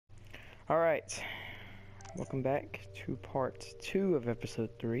Alright, welcome back to part 2 of episode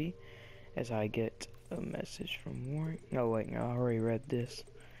 3 as I get a message from Warren. No, wait, no, I already read this.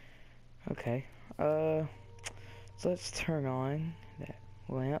 Okay, so let's turn on that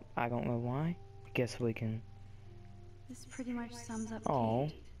lamp. I don't know why. I guess we can. This pretty much sums up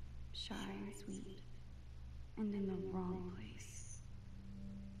Kate. Shy and sweet. And in the wrong place.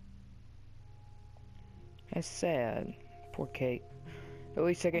 That's sad. Poor Kate. At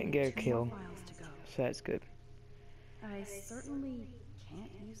least I didn't get a kill. So that's good. I certainly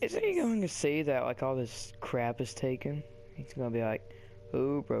can't use Isn't he going to see that like all this crap is taken? He's going to be like,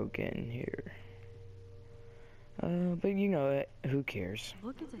 who broke in here? But you know it. Who cares?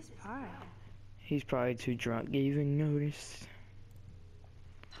 Look at this pile. He's probably too drunk to even notice.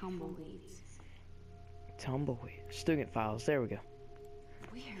 Tumbleweeds. Tumbleweed. Student files. There we go.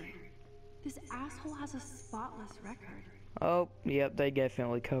 Weird. This asshole has a spotless record. Oh, yep, they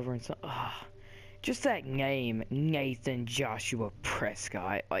definitely covering some. Just that name, Nathan Joshua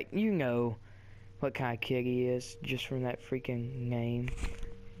Prescott. Like, you know what kind of kid he is just from that freaking name.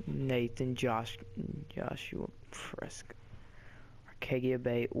 Nathan Joshua Prescott. Arcadia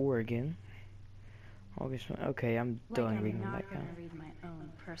Bay, Oregon. August. Okay, I'm done reading that guy. Read my own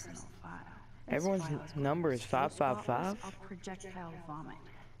personal file. Everyone's number is 555. Projectile vomit.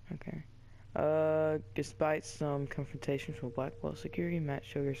 Okay. Despite some confrontations from Blackwell security, Matt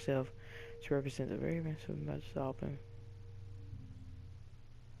showed herself to represent the very best about to stop him.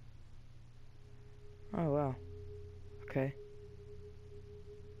 Oh wow. Okay.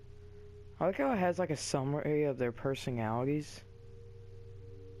 I like how it has like a summary of their personalities.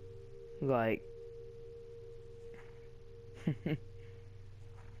 Like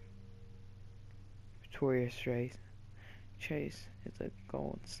Victoria Chase is a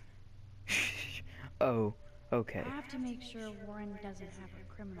gold. Oh, okay. I have to make sure Warren doesn't have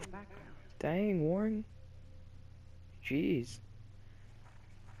a criminal background. Dang, Warren. Jeez.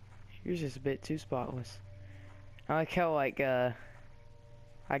 You're just a bit too spotless. I like how, like, I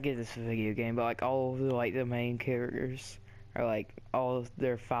get this video game, but, like, all of the, like, the main characters are, like, all of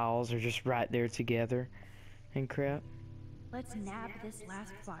their files are just right there together and crap. Let's nab this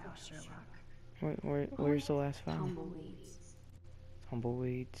last file, Sherlock. Where's the last file? Tumbleweeds.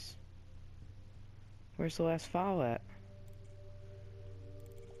 Tumbleweeds. Where's the last file at?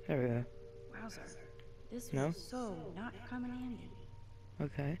 There we go. Wowzer. This No? will so not come in handy.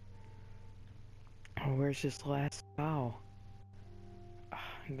 Okay. Oh, where's this last file? I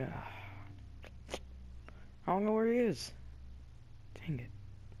don't know where he is. Dang it.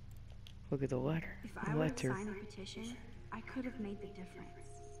 Look at the letter. If I would have signed a petition, I could have made the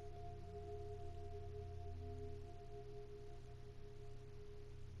difference.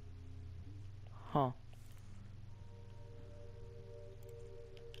 Huh.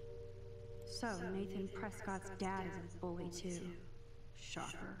 So, Nathan Prescott's dad is a bully too.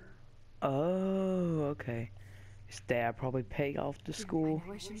 Shocker. Oh, okay. His dad probably paid off the school. I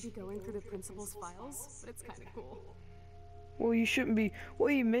know I shouldn't be going through the principal's files, but it's kind of cool. Well, you shouldn't be. What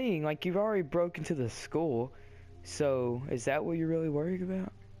do you mean? Like, you've already broke into the school. So, is that what you're really worried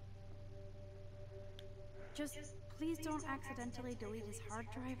about? Just please don't accidentally delete his hard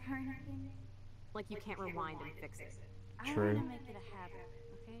drive or anything. Like you can't rewind and fix it. True. I want to make it a habit,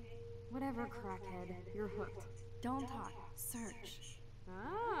 okay? Whatever, crackhead. You're hooked. Don't talk. Search.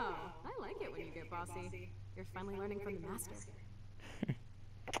 Oh, I like it when you get bossy. You're finally learning from the master.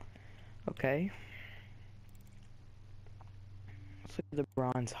 Okay. Let's look at the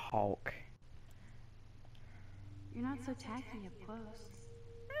Bronze Hulk. You're not so tacky up close.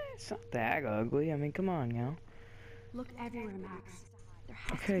 It's not that ugly. I mean, come on, now. Look everywhere, Max. There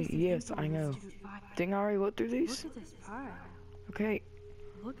has Okay, to be some yes, info I on the know. student file. Didn't I already look through these? Look at this pile. Okay,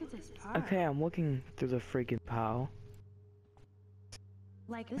 Look at this pile. okay, I'm looking through the freaking pile.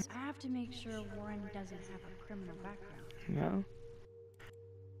 Like this, I have to make sure Warren doesn't have a criminal background. No?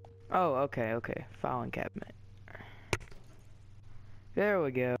 Oh, okay, okay. Filing cabinet. There we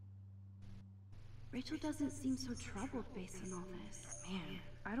go. Rachel doesn't seem so troubled based on all this. Man,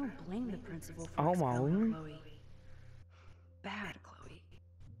 I don't blame the principal for Oh, my expelling lord. Chloe. Bad Chloe.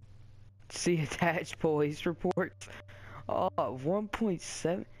 See attached police report. Oh,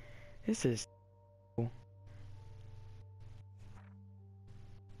 1.7. This is.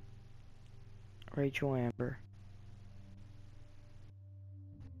 Rachel Amber.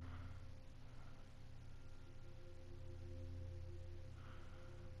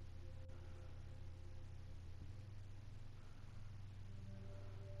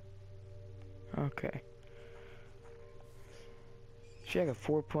 Okay. She had a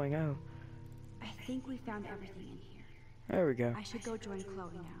 4.0. I think we found everything in here. There we go. I should go join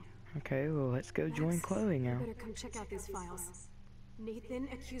Chloe now. Okay, well, let's go join Max, Chloe you now. better come check out these files. Nathan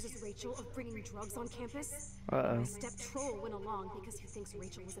accuses Rachel of bringing drugs on campus. Uh-oh. My step-troll went along because he thinks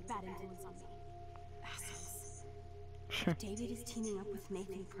Rachel was a bad influence on me. Assholes. If David is teaming up with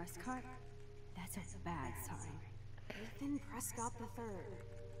Nathan Prescott, that's a bad sign. Nathan Prescott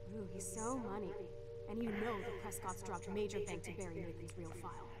III. Ooh, he's so money. And you know the Prescotts dropped major bank to bury Nathan's real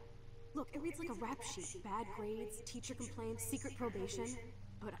file. Look, it reads like a rap sheet. Bad grades, teacher complaints, secret probation.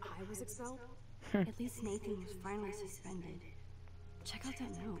 But I was expelled? At least Nathan was finally suspended. Check out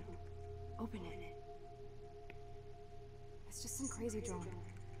that note. Open it. It's just some crazy drawing.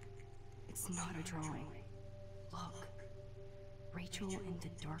 It's not a drawing. Look. Rachel in the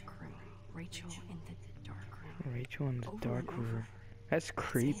dark room. Rachel in the dark room. Rachel in the Over dark and over. room. That's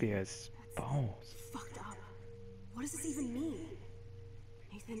creepy as balls. Fucked up. What does this even mean?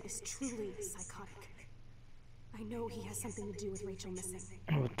 Nathan is truly psychotic. I know he has something to do with Rachel missing.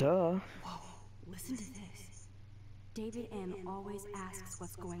 Well, duh. Whoa, listen to this. David M. always asks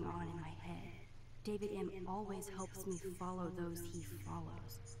what's going on in my head. David M. always helps me follow those he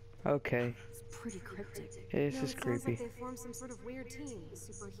follows. Okay. It's pretty cryptic. This No, is it sounds creepy. like they formed some sort of weird team,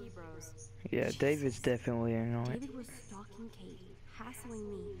 super Hebrews. Yeah, David's definitely annoying. David was stalking Kate, hassling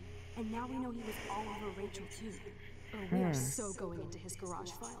me, and now we know he was all over Rachel too. Oh, we are so going into his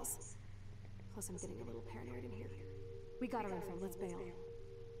garage files. Plus, I'm getting a little paranoid in here. We got our info, let's bail.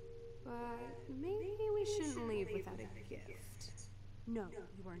 But maybe we shouldn't leave without a gift. No,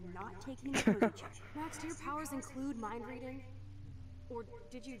 you are not taking the cozy check. Max, do your powers include mind reading? Or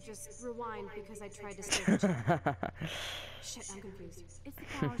did you just rewind because I tried to steal the check? Shit, I'm confused. It's the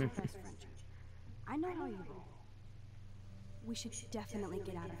powers of best friendship. I know how you roll. We should definitely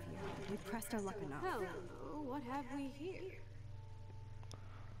get out of here. We've pressed our luck enough. Hello, what have we here?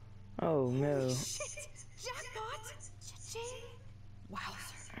 Oh no. Shit! Jackpot! Cha-ching! Wow,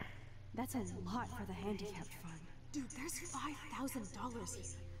 sir. That's a lot for the handicapped fund. Dude, there's $5,000 here.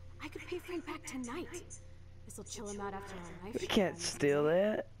 I could pay Frank back tonight. This'll chill him out after our life. We can't steal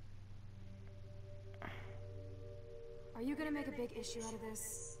that. Are you gonna make a big issue out of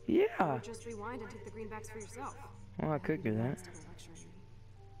this? Yeah. Or just rewind and take the greenbacks for yourself? Well, I could do that. Still lecturing me.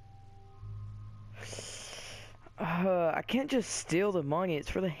 I can't just steal the money. It's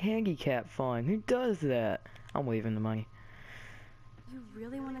for the handicap fund. Who does that? I'm leaving the money. You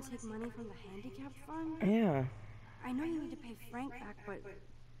really want to take money from the handicapped fund? Yeah. I know you need to pay Frank back, but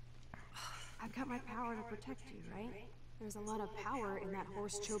I've got my power to protect you, right? There's a lot of power in that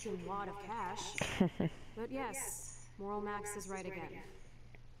horse-choking wad of cash. But yes, Moral Max is right again.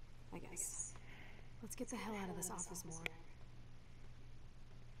 I guess. Let's get the hell out of this office, Moore.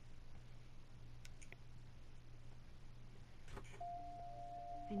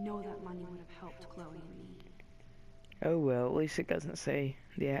 I know that money would have helped Chloe and me. Oh well, at least it doesn't say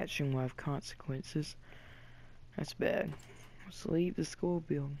the action will have consequences. That's bad. Let's leave the school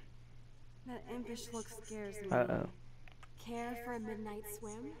building. That impish look scares me. Uh-oh. Care for a midnight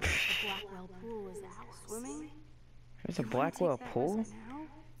swim? The Blackwell pool is ours. Swimming? There's a You wanna Blackwell take that pool? risk now?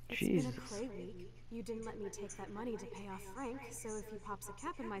 It's Jesus. been a play week. You didn't let me take that money to pay off Frank, so if he pops a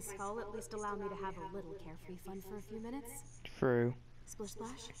cap in my skull, at least allow me to have a little carefree fun for a few minutes. True. Splish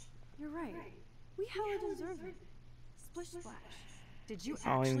splash? You're right. We hella deserve it. Splish splash. Did you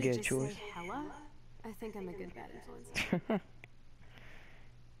I don't even actually get a just choice. say hella? I think I'm a good bad influence.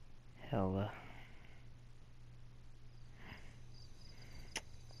 Hella.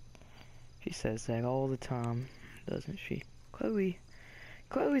 She says that all the time, doesn't she?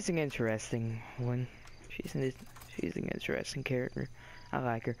 Chloe's an interesting one. She's an interesting character. I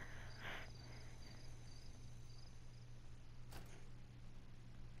like her.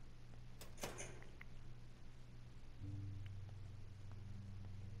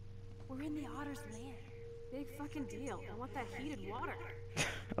 We're in the Otter's lair. Big fucking deal. I want that heated water.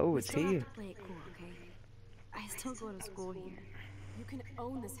 Oh, it's Still here. have to play it cool, okay? I still go to school here. You can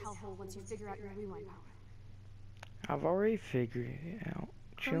own this hellhole once you figure out your rewind power. I've already figured it out.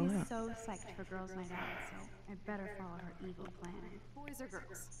 Chill Chloe's out. so psyched for girls' night out, so I better follow her evil plan. Boys or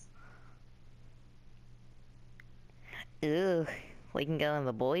girls? Ugh, we can go in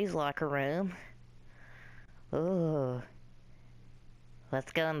the boys' locker room. Ugh.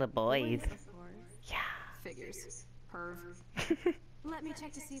 Let's go in the boys. Of course. Yeah. Figures. Perv. Let me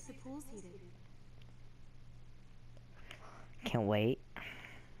check to see if the pool's heated. Can't wait.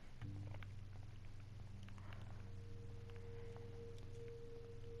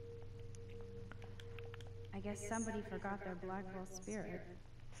 I guess somebody forgot their Blackwell spirit.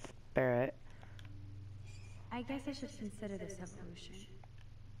 Barrett. I guess I should consider this evolution.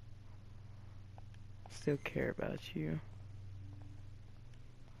 Still care about you.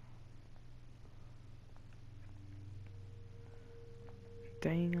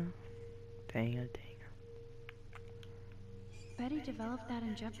 Dang. Dang. Betty developed that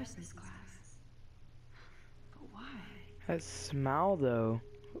in Jefferson's class. But why? That smile though.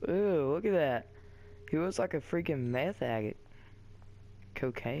 Ooh, look at that. He was like a freaking meth addict.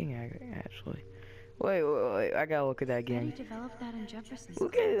 Cocaine addict, actually. Wait, I gotta look at that Betty again. developed that in Jefferson's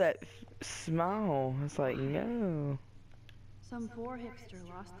Look class. at that smile. It's like, no. Some poor hipster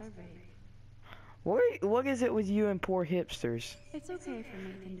lost their vape. What is it with you and poor hipsters? It's okay for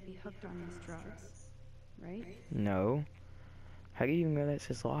Nathan to be hooked on these drugs, right? No. How do you even know that's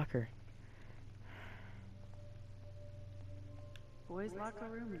his locker? Boys' locker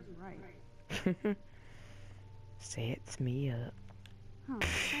room is right. Sets me up. Huh,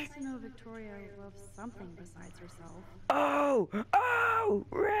 nice to know Victoria loves something besides herself. Oh,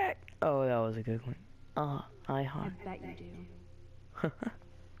 Rick. Oh, that was a good one. I I heart. bet you do.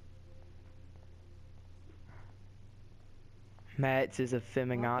 Matt's is a Welcome to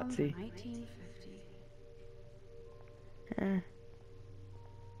feminazi. 1950.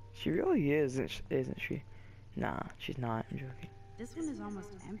 She really is, isn't she? Nah, she's not. I'm joking. This one is almost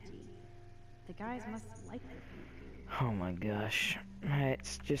empty. The guys must like their pink goo. Oh my gosh.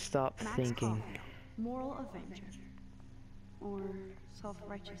 Matt's, just stop Max thinking. Caulfield, moral avenger. Or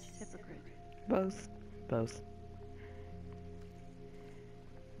self-righteous hypocrite. Both.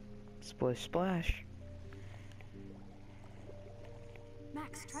 Splish splash.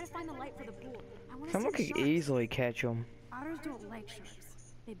 Max, try to find the light for the pool. I want to Someone see the could sharks. easily catch them. Otters don't like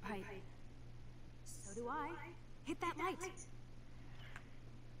sharks. They bite. So do I. Hit that light.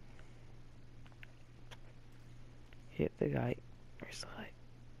 Hit the light. Where's the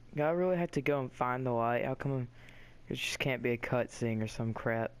light? I really have to go and find the light. How come it just can't be a cutscene or some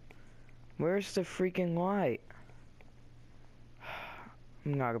crap? Where's the freaking light?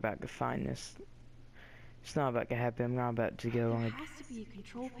 I'm not about to find this. It's not about to happen. I'm not about to go on There a has to be a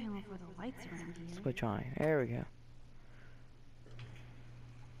control panel for the lights around here. switch on. There we go.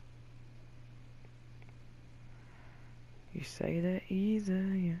 You say that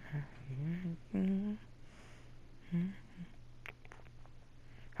easy.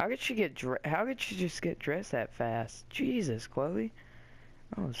 How could she get how could she just get dressed that fast? Jesus, Chloe.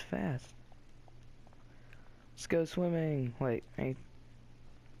 That was fast. Let's go swimming. Wait, hey,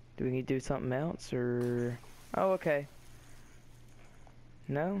 do we need to do something else or? Oh, okay.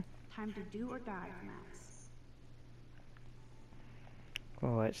 No? Time to do or die, Max.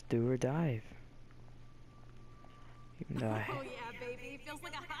 Well, let's do or dive. Even though I... Oh yeah, baby. Feels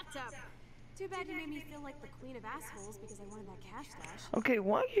like a hot tub. Too bad you made me feel like the queen of assholes because I wanted that cash stash. Okay,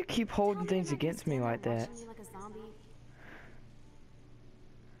 why do you keep holding Tell me things I'm not gonna against me stand there like that? watching you like a zombie.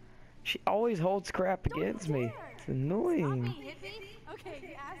 She always holds crap against me. It's Stop me, annoying. hippie. Okay, you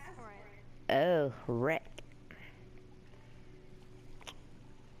asked for it. Oh, wreck.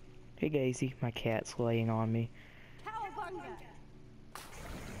 Hey, Daisy, my cat's laying on me. Cowabunga!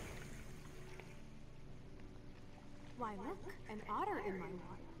 Why look, an otter in my water.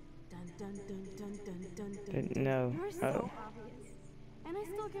 Dun dun dun dun dun dun dun. No. You're so Oh. obvious. And I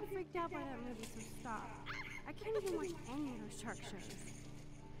still get freaked out by that movie, so stop. I can't even watch any of those shark shows.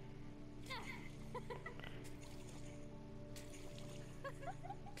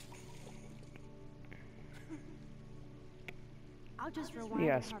 I'll just rewind. You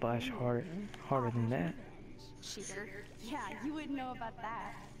gotta and splash harpoon harder than that. Cheater. you. Yeah, you wouldn't know about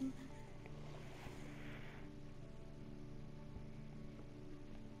that.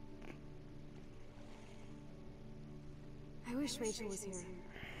 I wish Rachel was here.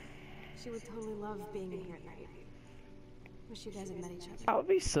 She would totally love being in here at night. Wish you guys had met each other. I would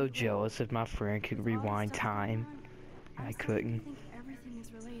be so jealous if my friend could With all the rewind stuff going time. on, I I'm starting couldn't. to think everything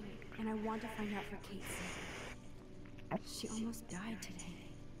is related, and I want to find out for Kate's sake. She almost died today.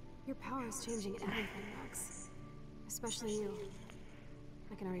 Your power is changing everything, Max. Especially you.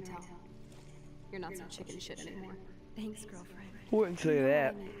 I can already tell. You're not some chicken shit anymore. Thanks, girlfriend. Wouldn't say You know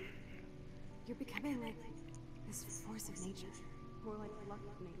that. what I mean. You're becoming like this force of nature. More like luck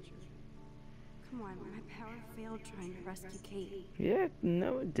of nature. Come on, my power failed trying to rescue Kate. Yeah,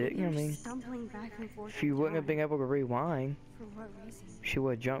 no, it didn't. I You're mean, stumbling back and forth. if you in wouldn't have time. been able to rewind, For what reason? she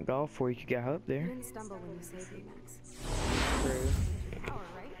would have jumped off before you could get up You there. didn't stumble when you saved me, Max. True. Power,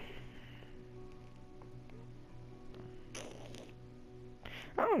 right?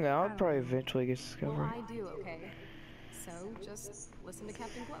 I don't know. I'll probably eventually get Well, discovered. I do, okay? So, just listen to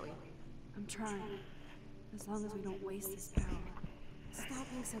Captain Chloe. I'm trying. As long as we don't waste this power. Stop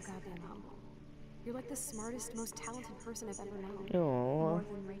being so goddamn humble. You're like the smartest, most talented person I've ever known. More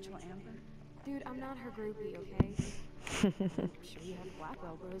Aww. than Rachel Amber. Dude, I'm not her groupie, okay? I'm sure you have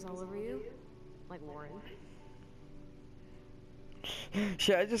Blackwell bros all over you. Like Lauren.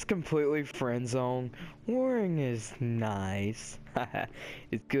 Should I just completely friend zone? Warring is nice.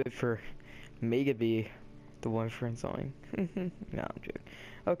 It's good for me to be the one friend zoning. No, I'm joking.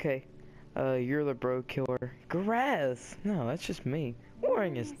 Okay. You're the bro killer. Grass! No, that's just me.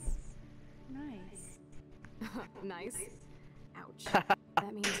 Warring is... Nice. Nice. Ouch.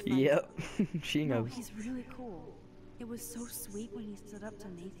 That means friends. Yep. She No, knows. he's really cool. It was so sweet when he stood up to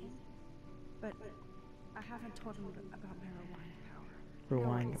Nathan. But I haven't told him about my rewind power.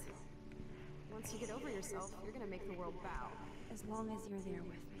 Rewind. Once you get over yourself, you're gonna make the world bow. As long as you're there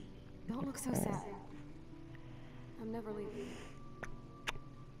with me. Don't look so sad. I'm never leaving.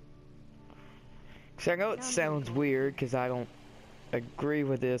 So I know it sounds weird because I don't agree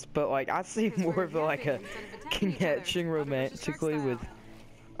with this, but like I see more of like a connection romantically with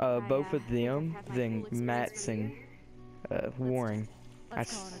both of them than Matt's and Warren.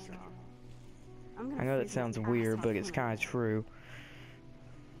 Let's call it a draw. I know that sounds weird, but it's kind of true.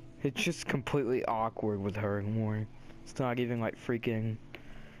 It's just completely awkward with her and Warren. It's not even like freaking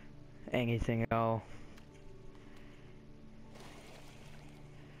anything at all.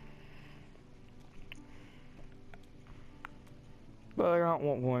 But I don't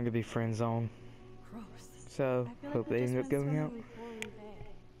want Warren to be friend zone, Gross. so I feel like hope we they just end up went going out. swimming in chlorine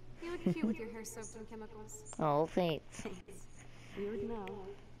bay. You look cute with your hair soaked in chemicals. Oh, thanks. Thanks. You would know.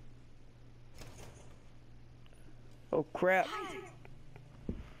 Oh crap.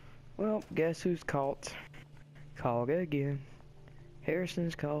 Well, guess who's caught? Called again.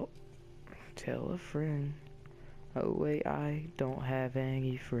 Harrison's caught. Tell a friend. Oh wait, I don't have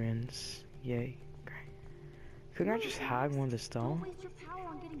any friends. Yay. Couldn't I just hide one of the Don't stone? waste your power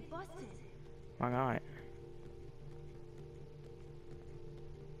on getting busted. Why not?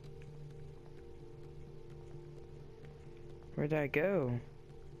 Where'd I go?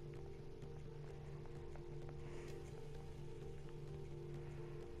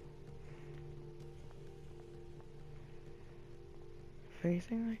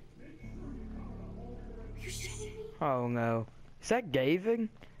 Anything like? You shitting me? Oh no. Is that David?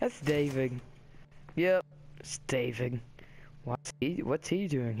 That's David. Yep, it's David. What's he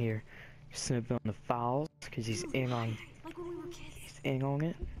doing here? Snooping on the files? Cause he's in on Like when we were kids. in on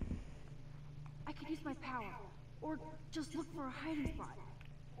it? I could use my power. Or just look for a hiding spot.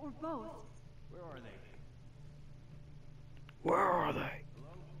 Or both. Where are they? Where are they?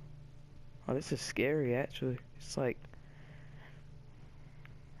 Oh, this is scary actually. It's like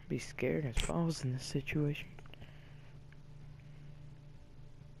I'd be scared as balls in this situation.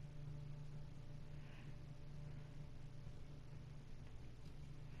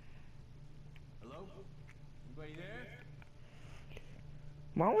 Hello? Anybody there?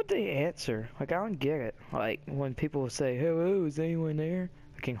 Why would they answer? Like I don't get it. Like when people say, "Hello, is anyone there?"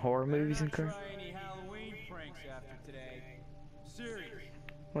 Like in horror movies and Better crap. not try any Halloween pranks after today. Serious.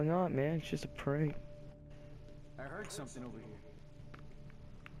 Why not, man? It's just a prank. I heard something over here.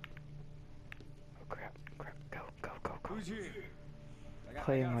 Oh crap! Crap! Go! Go! Go! Go! Who's here? I got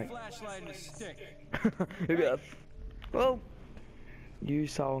Playing a like- flashlight and a stick. Look at that. Well, you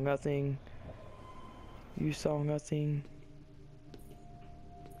saw nothing. You saw nothing.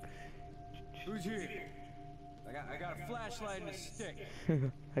 Who's here? I got a flashlight and a stick.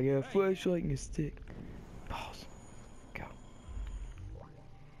 I got a flashlight and a stick. Pause. Go.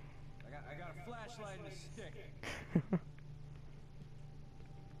 I got a flashlight and a stick.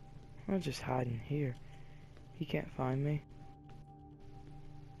 I'm just hiding here. He can't find me.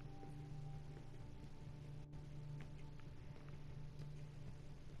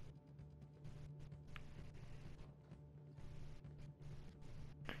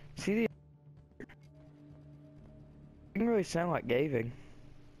 See the didn't really sound like David.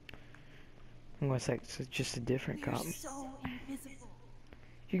 Unless that's just a different You're cop. so invisible.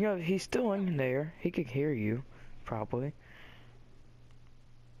 You know, he's still in there. He could hear you, probably.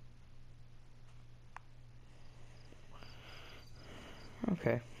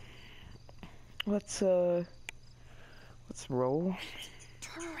 Okay. Let's roll.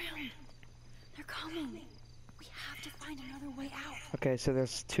 Turn around. They're coming. We have to find another way out. Okay, so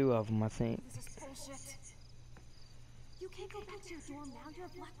there's two of them, I think. This is bullshit. You can't go back to your dorm now. You're a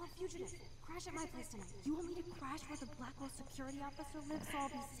Blackwell fugitive. Crash at my place tonight. You want me to crash where the Blackwell security officer lives so I'll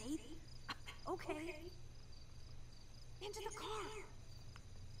be safe? Okay. Into the car.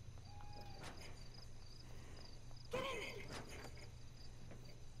 Get in.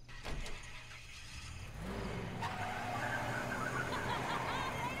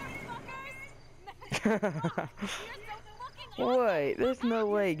 Wait, there's no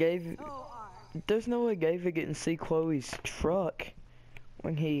way David. There's no way David didn't see Chloe's truck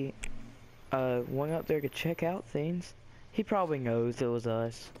when he went up there to check out things. He probably knows it was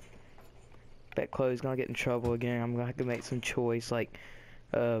us. Bet Chloe's gonna get in trouble again. I'm gonna have to make some choice, like,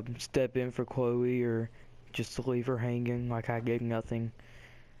 step in for Chloe or just to leave her hanging like I gave nothing.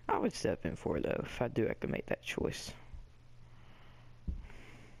 I would step in for her though. If I do, I can make that choice.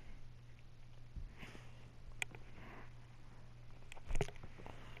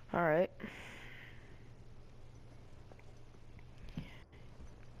 Alright.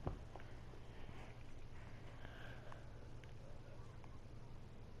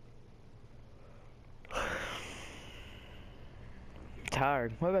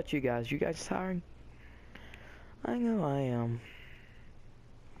 Tired. What about you guys? You guys tired? I know I am.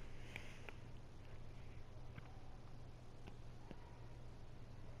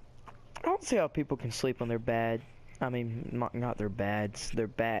 I don't see how people can sleep on their bed. I mean, not their beds, their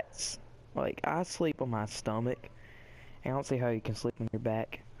bats. Like, I sleep on my stomach. I don't see how you can sleep on your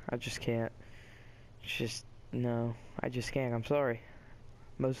back. I just can't. It's just, no. I just can't. I'm sorry.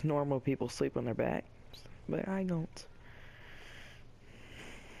 Most normal people sleep on their back, but I don't.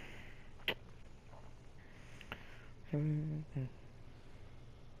 Let's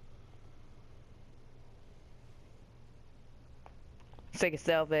take a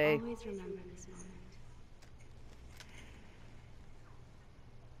selfie. Always remember this moment.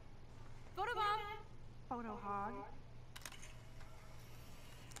 Photobomb! Photo hog.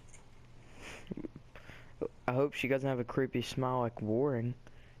 I hope she doesn't have a creepy smile like Warren.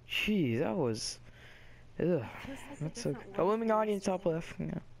 Jeez, that was... Ugh. That's so... Illuminati in top left.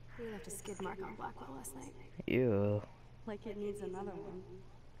 Yeah. We left a skid mark on Blackwell last night. Ew. Like it needs another one.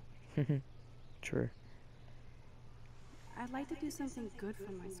 True. I'd like to do something good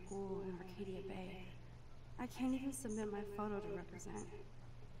for my school in Arcadia Bay. I can't even submit my photo to represent.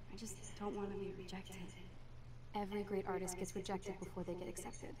 I just don't want to be rejected. Every great artist gets rejected before they get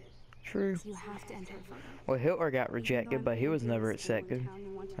accepted. True. So you have to enter a photo. Well, Hitler got rejected, but he was never accepted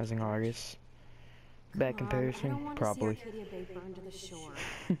as an artist. Bad comparison? Probably. I don't want to see Arcadia Bay burned to the shore.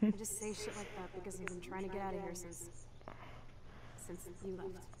 I just say shit like that because I've been trying to get out of here since you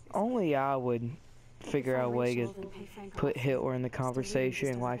left. Only I would figure out a way to put Hitler in the conversation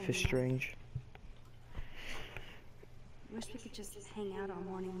in Life is Strange. Wish we could just hang out all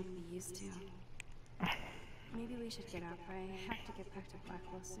morning like we used to. Maybe we should get up. I have to get back to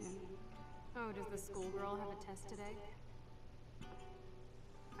Blackwell soon. Oh, does the schoolgirl have a test today?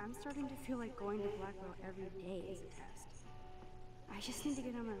 I'm starting to feel like going to Blackwell every day is a test. I just need to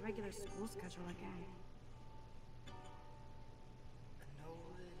get on my regular school schedule again.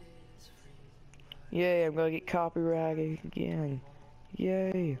 Yay, I'm gonna get copyrighted again.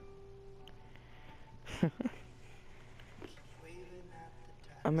 Yay.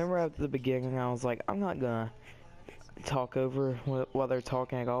 I remember at the beginning I was like, I'm not gonna talk over while they're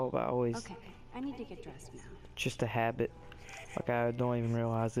talking at all, but I always... Okay, I need to get dressed now. Just a habit. Like I don't even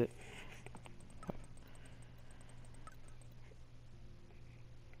realize it.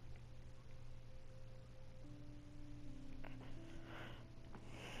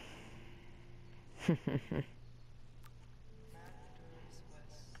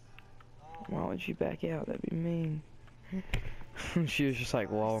 Why would you back out? That'd be mean. She was just like,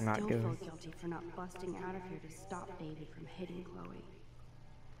 well, I'm not Still going. feel guilty for not busting out of here to stop David from hitting Chloe.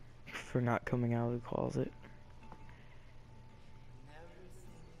 For not coming out of the closet.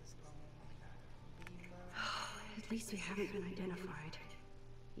 At least we haven't been identified.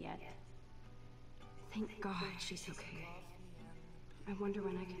 Yet. Thank God she's okay. I wonder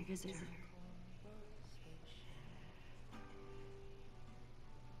when I can visit her.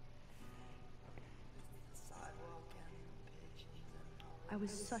 I was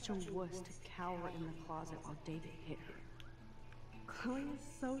such a wuss to cower in the closet while David hit her. Chloe is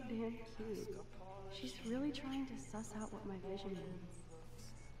so damn cute. She's really trying to suss out what my vision means.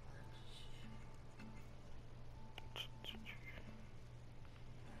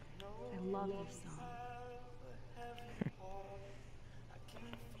 I love this song.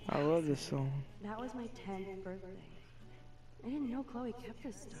 I love this song. That was my 10th birthday. I didn't know Chloe kept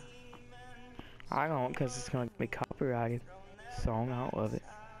this stuff. I don't, because it's gonna be copyrighted. Song, I don't love it.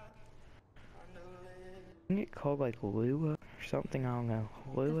 Isn't it called like Lua or something? I don't know.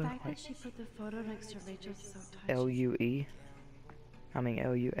 Lua? The fact Like that she put the photo next to Rachel's so touching. L-U-E? I mean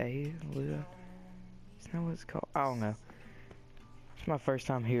L-U-A? Lua? Isn't that what it's called? I don't know. It's my first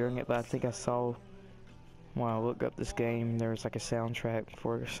time hearing it, but I think I saw when I looked up this game, there was like a soundtrack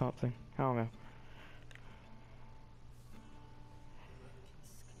for it or something. I don't know.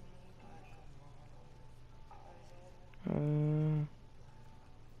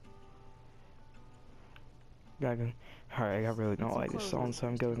 Gotta go. Alright, I really don't like this song, so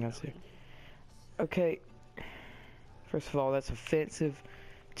I'm going out here. Okay. First of all, that's offensive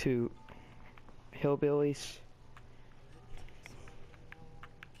to hillbillies.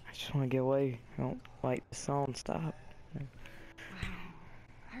 I just want to get away. I don't like the song. Stop. Wow.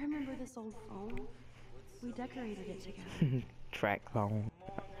 I remember this old phone. We decorated it together. Track phone.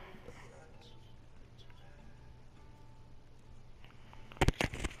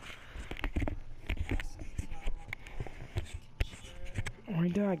 Oh my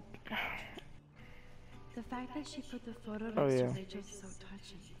god. The fact that she put the photo Oh, next yeah. to Rachel's is so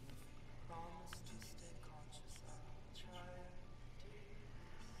touching.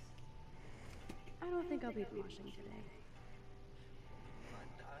 I don't think I'll be washing today.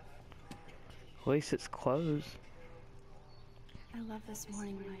 At least it's clothes. I love this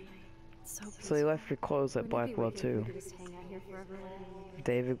morning light. It's so peaceful. So they left your clothes at Wouldn't it be Blackwell wicked if too. we could just hang out here forever like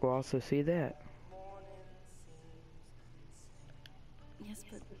David will also see that. Yes,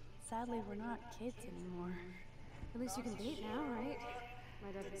 but sadly we're not kids anymore. At least you can date now, right?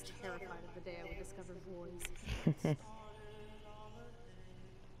 My dad was terrified of the day I would discover boys.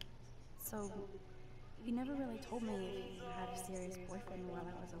 So, you never really told me if you had a serious boyfriend while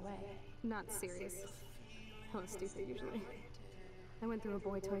I was away. Not serious. I was stupid usually. I went through a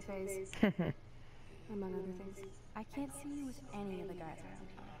boy toy phase, among other things. I can't see you with any of the guys around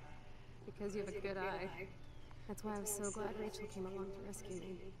here. Because you have a good eye. That's why I was so glad Rachel came along to rescue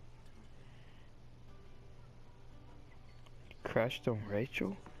me. Crushed on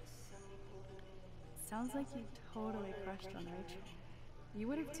Rachel? Sounds like you totally crushed on Rachel. You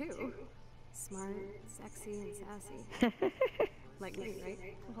would have too. Smart, sexy, and sassy. Like me, right?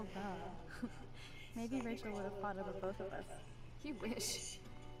 Well, duh. Maybe Rachel would have fought over both of us. You wish.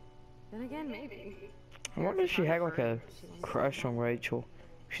 Then again, maybe. I wonder if she had like a crush on Rachel.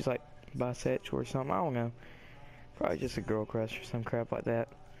 She's like bisexual or something. I don't know. Probably just a girl crush or some crap like that.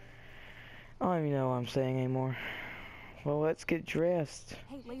 I don't even know what I'm saying anymore. Well, let's get dressed.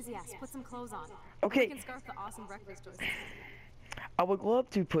 Hey, lazy ass, put some clothes on. Okay. You can scarf the awesome breakfast choices. I would love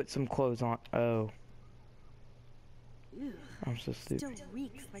to put some clothes on. Oh, Ew. I'm so stupid. Still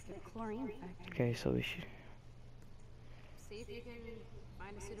reeks like a chlorine factory. Okay, so we should. See if you can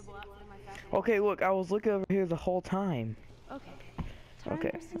find a suitable outfit in my fashion. Okay, look, I was looking over here the whole time. Okay. Time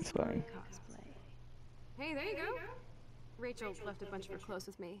Okay, for some that's fine. cosplay. Hey, there you go. Rachel left a bunch of her clothes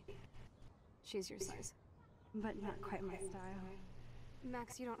with me. She's your size. But not quite my style.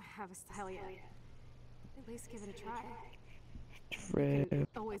 Max, you don't have a style yet. At least give it a try. Red.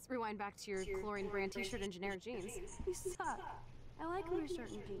 Always rewind back to your chlorine brand t-shirt and generic jeans. You suck. I like your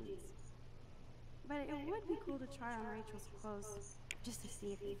shirt and jeans. But it would be cool to try on Rachel's clothes just to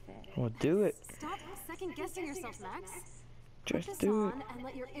see if they fit. Well, do it. Stop second guessing yourself, Max. Put Just this do it. on and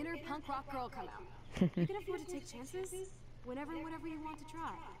let your inner punk rock girl come out. You can afford to take chances whenever and whatever you want to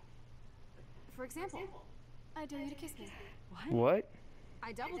try. For example, I dare you to kiss me. What?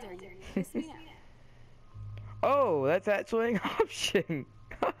 I double dare you. Kiss me now. Oh, that's actually an option.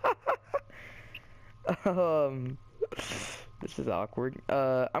 This is awkward.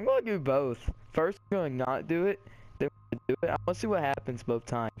 I'm gonna do both. First, I'm gonna not do it. Then I'm gonna do it. I want to see what happens both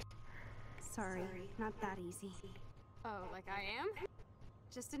times. Sorry, not that easy. Oh, like I am?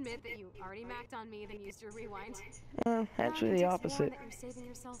 Just admit that you already macked on me, then used your rewind. Actually, the Now you just opposite. warn that you're saving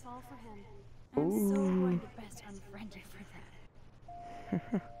yourself all for him. I'm so Ooh. going to best unfriend you for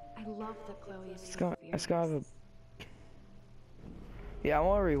that. I love that Chloe is It's so got fierce. a. Yeah, I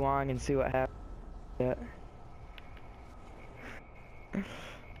want to rewind and see what happens. Yeah.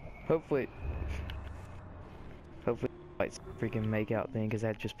 Hopefully, like freaking make out thing, cause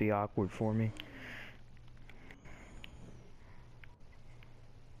that'd just be awkward for me.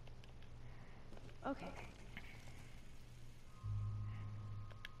 Okay.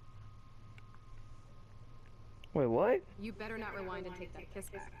 Wait, what? You better not rewind and take that kiss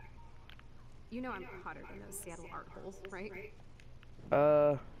back. You know I'm hotter than those Seattle art holes, right?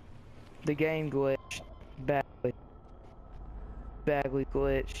 The game glitched badly. Badly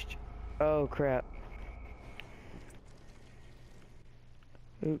glitched. Oh crap.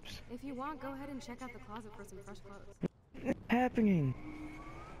 Oops. If you want, go ahead and check out the closet for some fresh clothes. What's happening?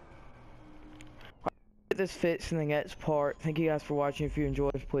 This fits in the next part. Thank you guys for watching. If you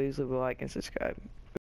enjoyed, please leave a like and subscribe.